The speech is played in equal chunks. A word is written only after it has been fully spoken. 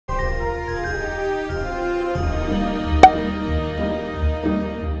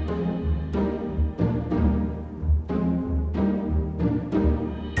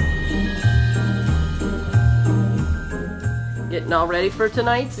Getting all ready for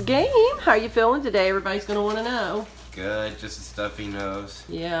tonight's game. How are you feeling today? Everybody's gonna want to know. Good, just a stuffy nose.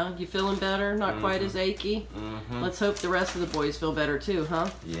 Yeah, you feeling better? Not quite as achy? Let's hope the rest of the boys feel better too, huh?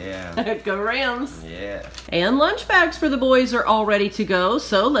 Yeah. Go Rams! Yeah. And lunch bags for the boys are all ready to go,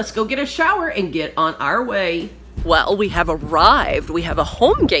 so let's go get a shower and get on our way. Well, we have arrived. We have a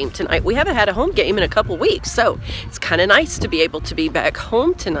home game tonight. We haven't had a home game in a couple weeks, so it's kind of nice to be able to be back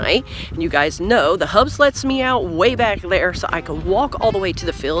home tonight. And you guys know the hubs lets me out way back there so I can walk all the way to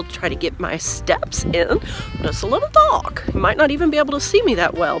the field, try to get my steps in. But it's a little dark. You might not even be able to see me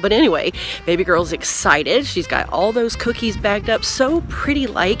that well. But anyway, baby girl's excited. She's got all those cookies bagged up so pretty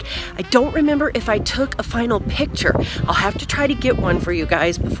like. I don't remember if I took a final picture. I'll have to try to get one for you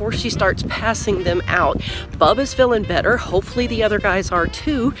guys before she starts passing them out. Bub is feeling better. Hopefully the other guys are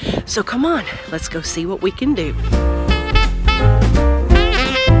too. So come on, let's go see what we can do.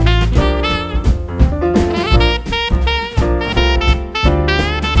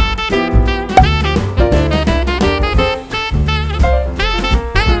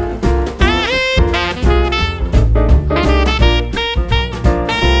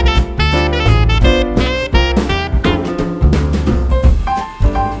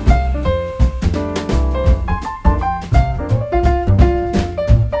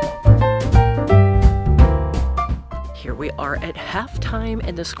 At halftime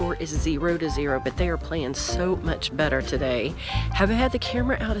and the score is 0-0, but they are playing so much better today. Haven't had the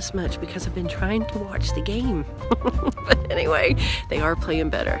camera out as much because I've been trying to watch the game. But anyway, they are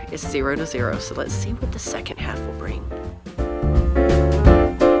playing better. It's 0-0, so let's see what the second half will bring.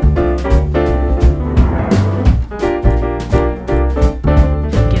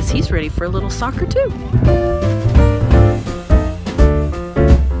 Guess he's ready for a little soccer too.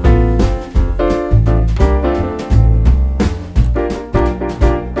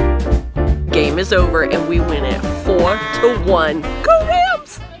 Game is over and we win it 4-1. Go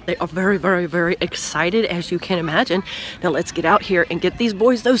Rams! They are very, very, very excited, as you can imagine. Now let's get out here and get these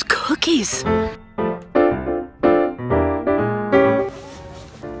boys those cookies.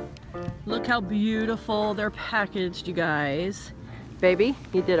 Look how beautiful they're packaged, you guys. Baby,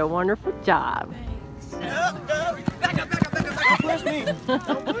 you did a wonderful job. Back up, back up, back up. Don't push me.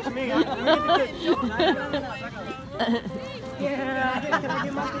 Don't push me. Yeah. Can I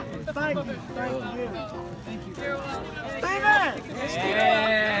get my thank you. Thank you. Thank you. Steven!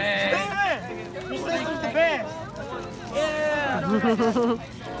 Yeah. Steven! Your sister's the best. Yeah.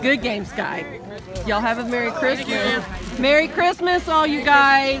 Good game, Sky. Y'all have a Merry Christmas. Merry Christmas, all you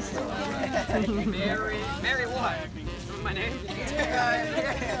guys. Merry what? My name?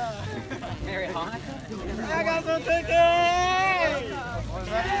 Merry Hanukkah? I got some tickets!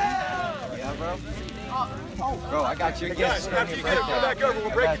 Yeah, bro. Bro, I got your gift. Come back over,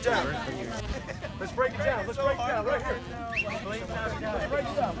 we'll break it down. Let's break it down, let's break it down, right here. Let's break it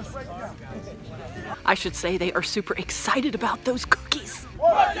down, let's break it down. I should say they are super excited about those cookies.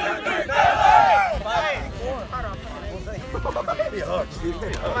 1, 2, 3, 4, 5.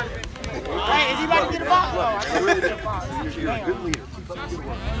 Hey, is he about to get a box? You're a good leader.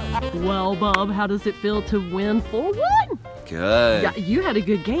 Well, Bob, how does it feel to win 4-1? Good. Yeah, you had a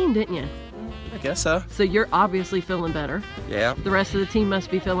good game, didn't you? I guess so. So you're obviously feeling better. Yeah. The rest of the team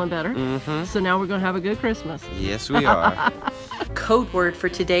must be feeling better. So now we're going to have a good Christmas. Yes, we are. Code word for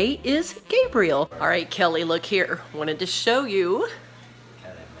today is Gabriel. All right, Kelly, look here. Wanted to show you.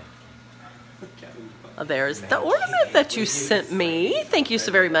 There's the ornament that you sent me. Thank you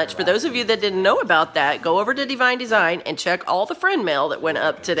so very much. For those of you that didn't know about that, go over to DeeVine DeeZine and check all the friend mail that went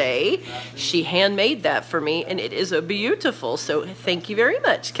up today. She handmade that for me, and it is a beautiful. So thank you very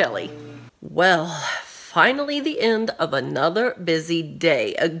much, Kelly. Well, finally the end of another busy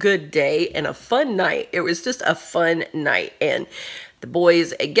day, a good day and a fun night. It was just a fun night, and the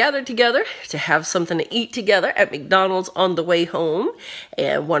boys gathered together to have something to eat together at McDonald's on the way home,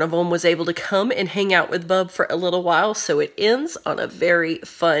 and one of them was able to come and hang out with Bub for a little while, so it ends on a very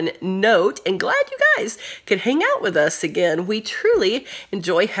fun note, and glad you guys could hang out with us again. We truly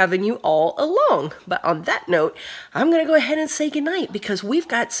enjoy having you all along. But on that note, I'm going to go ahead and say goodnight because we've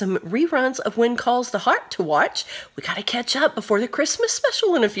got some reruns of When Calls the Heart to watch. We got to catch up before the Christmas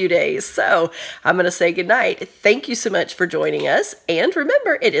special in a few days, so I'm going to say goodnight. Thank you so much for joining us. And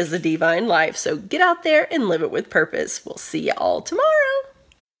remember, it is the DeeVine life, so get out there and live it with purpose. We'll see you all tomorrow.